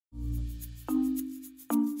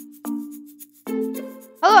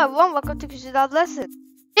Hello everyone, welcome to Krishna's lesson.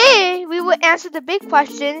 Today we will answer the big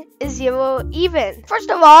question, is 0 even?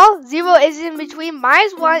 First of all, 0 is in between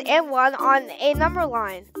 -1 and 1 on a number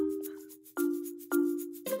line.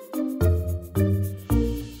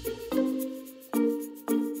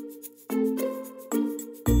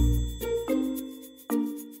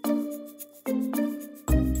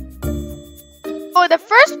 For the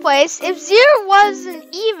first place, if 0 wasn't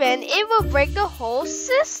even, it will break the whole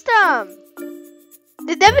system.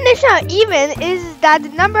 The definition of even is that the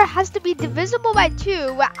number has to be divisible by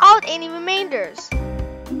 2 without any remainders.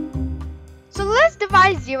 So let's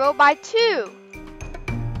divide 0 by 2.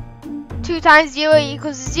 2 times 0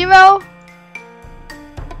 equals 0.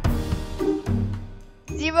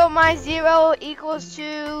 0 minus 0 equals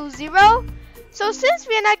to 0. So since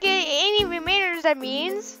we are not getting any remainders, that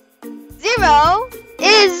means 0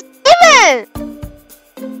 is even!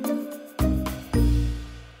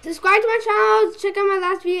 Subscribe to my channel, check out my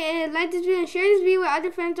last video, and like this video and share this video with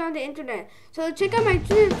other friends on the internet. So check out my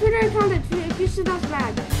Twitter account at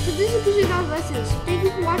Krishna.mag. So this is Krishna's lessons. Thank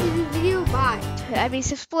you for watching this video. Bye. I mean,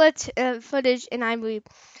 split footage in iMovie.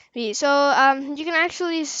 So you can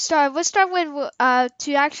actually start. Let's start with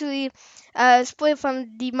to actually split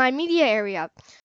from the My Media area.